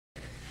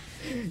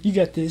You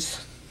got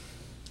this.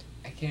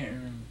 I can't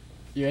remember.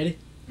 You ready?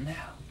 No.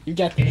 You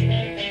got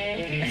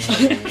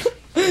this.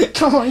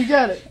 Come on, you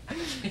got it.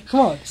 Come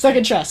on,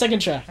 second try.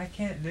 I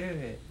can't do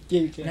it.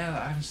 Yeah, you can. No,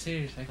 I'm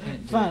serious. I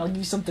can't do Fine, it. I'll give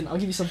you something. I'll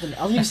give you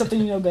something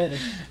you know better.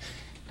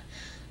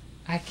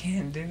 I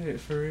can't do it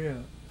for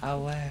real.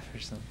 I'll laugh or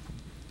something.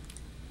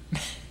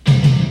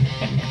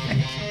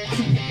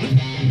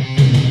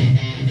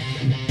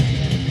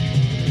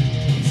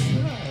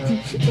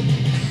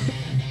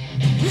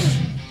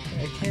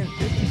 I can't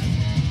do it.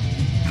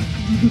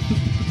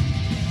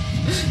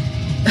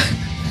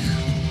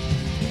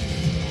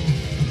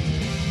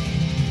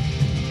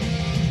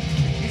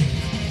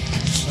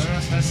 What am I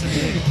supposed to do?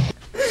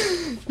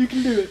 You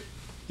can do it.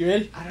 You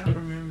ready? I don't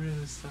remember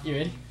the song. You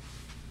ready?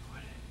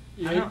 What?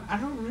 You ready? I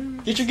don't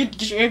remember. Get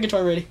your air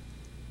guitar ready.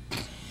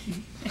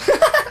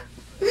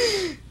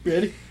 You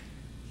ready?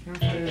 Can I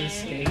play the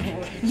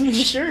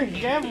skateboard? Sure,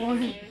 grab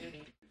one.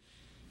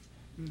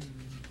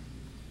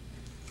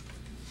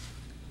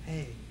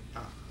 Hey.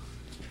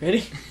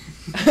 Ready?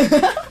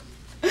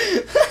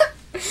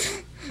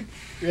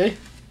 Ready?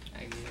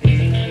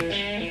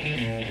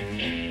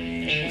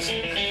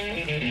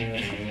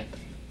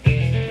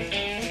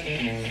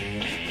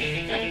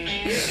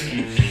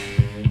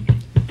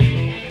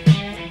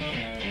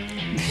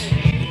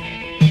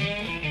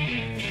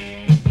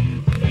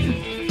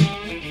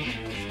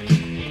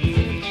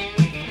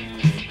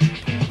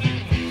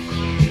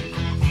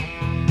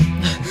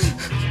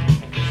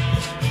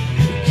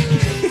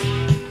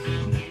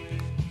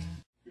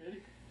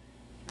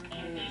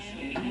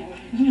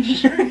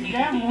 Sure,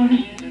 grab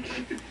one.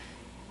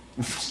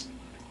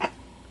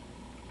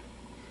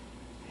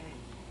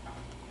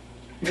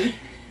 Ready?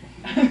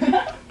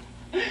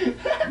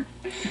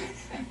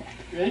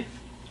 Ready?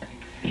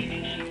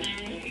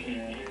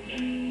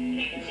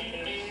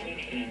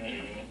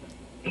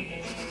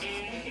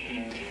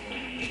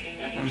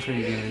 I'm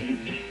pretty good.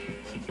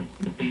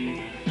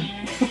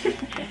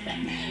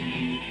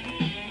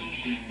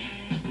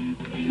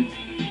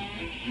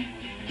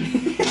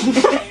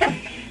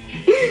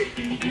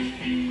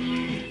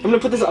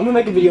 I'm gonna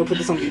make a video and put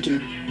this on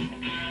YouTube.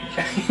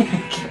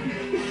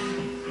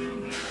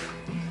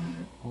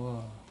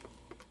 Whoa.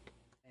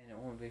 And it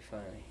won't be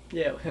funny.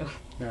 Yeah, well.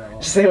 No, it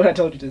won't. Just say what I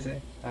told you to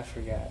say. I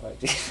forgot what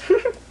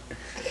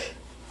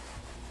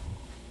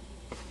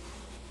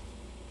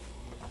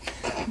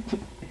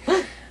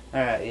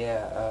Alright,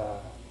 yeah,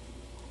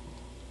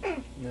 that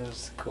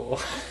was cool.